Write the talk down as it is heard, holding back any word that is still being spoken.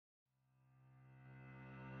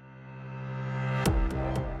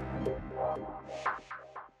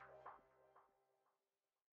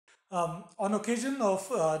On occasion of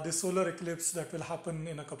the solar eclipse that will happen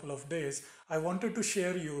in a couple of days, I wanted to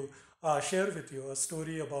share with you a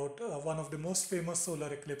story about one of the most famous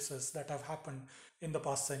solar eclipses that have happened in the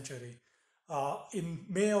past century. In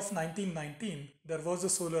May of 1919, there was a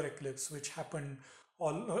solar eclipse which happened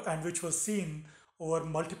and which was seen over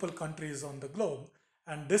multiple countries on the globe.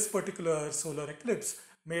 And this particular solar eclipse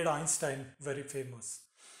made Einstein very famous.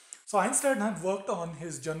 So Einstein had worked on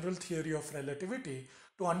his general theory of relativity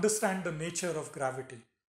to understand the nature of gravity.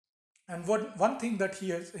 And one thing that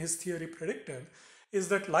his theory predicted is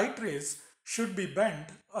that light rays should be bent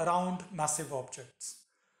around massive objects.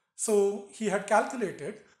 So he had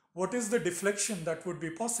calculated what is the deflection that would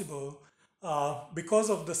be possible because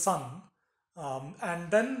of the sun.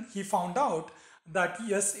 And then he found out that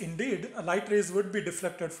yes, indeed, light rays would be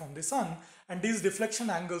deflected from the sun, and these deflection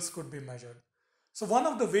angles could be measured. So one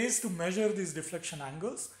of the ways to measure these deflection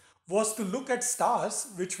angles was to look at stars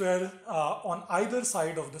which were on either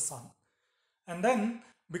side of the sun. And then,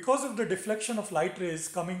 because of the deflection of light rays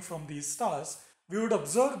coming from these stars, we would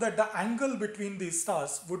observe that the angle between these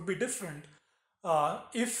stars would be different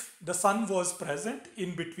if the sun was present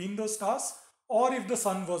in between those stars or if the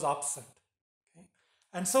sun was absent. Okay?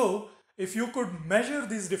 And so, if you could measure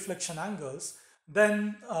these deflection angles,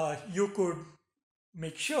 then you could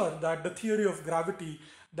make sure that the theory of gravity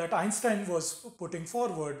that Einstein was putting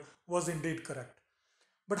forward was indeed correct.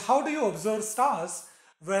 But how do you observe stars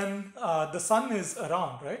when the sun is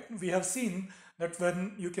around, right? We have seen that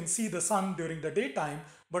when you can see the sun during the daytime,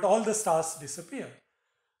 but all the stars disappear.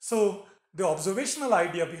 So the observational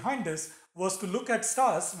idea behind this was to look at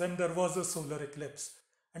stars when there was a solar eclipse.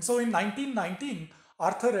 And so in 1919,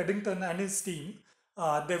 Arthur Eddington and his team,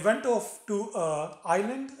 they went off to an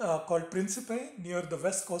island called Principe near the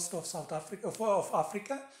west coast of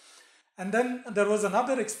Africa. And then there was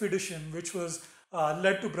another expedition which was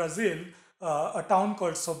led to Brazil, a town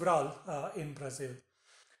called Sobral in Brazil.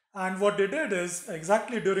 And what they did is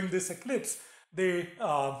exactly during this eclipse, when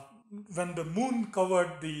the moon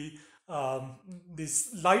covered these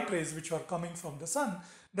light rays which were coming from the sun,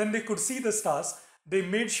 then they could see the stars. They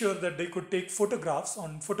made sure that they could take photographs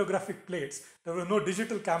on photographic plates. There were no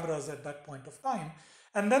digital cameras at that point of time.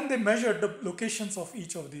 And then they measured the locations of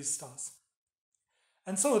each of these stars.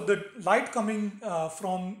 And so the light coming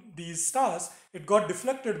from these stars, it got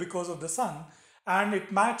deflected because of the sun, and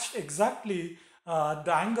it matched exactly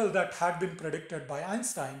the angle that had been predicted by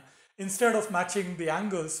Einstein instead of matching the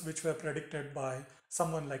angles which were predicted by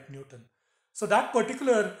someone like Newton. So that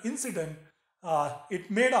particular incident, it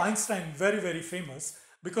made Einstein very, very famous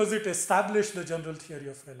because it established the general theory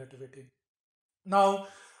of relativity. Now,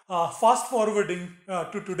 fast forwarding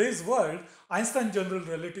to today's world, Einstein's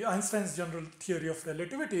general theory of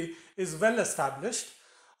relativity is well established,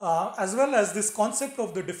 as well as this concept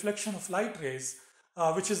of the deflection of light rays,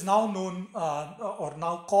 which is now known or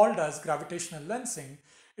now called as gravitational lensing.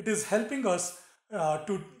 It is helping us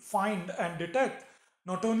to find and detect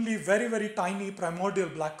not only very, very tiny primordial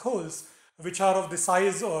black holes, which are of the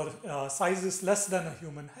size or sizes less than a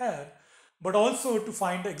human hair, but also to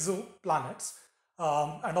find exoplanets.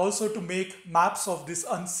 And also to make maps of this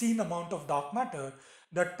unseen amount of dark matter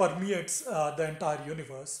that permeates the entire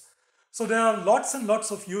universe. So there are lots and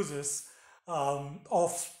lots of uses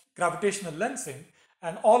of gravitational lensing,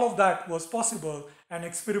 and all of that was possible and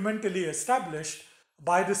experimentally established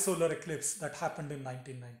by the solar eclipse that happened in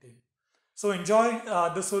 1919. So enjoy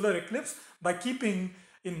the solar eclipse by keeping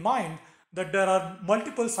in mind that there are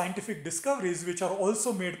multiple scientific discoveries which are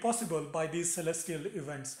also made possible by these celestial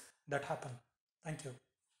events that happen. Thank you.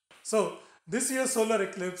 So this year's solar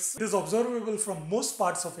eclipse is observable from most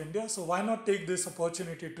parts of India. So why not take this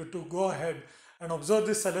opportunity to go ahead and observe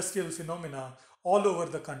this celestial phenomena all over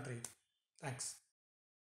the country. Thanks.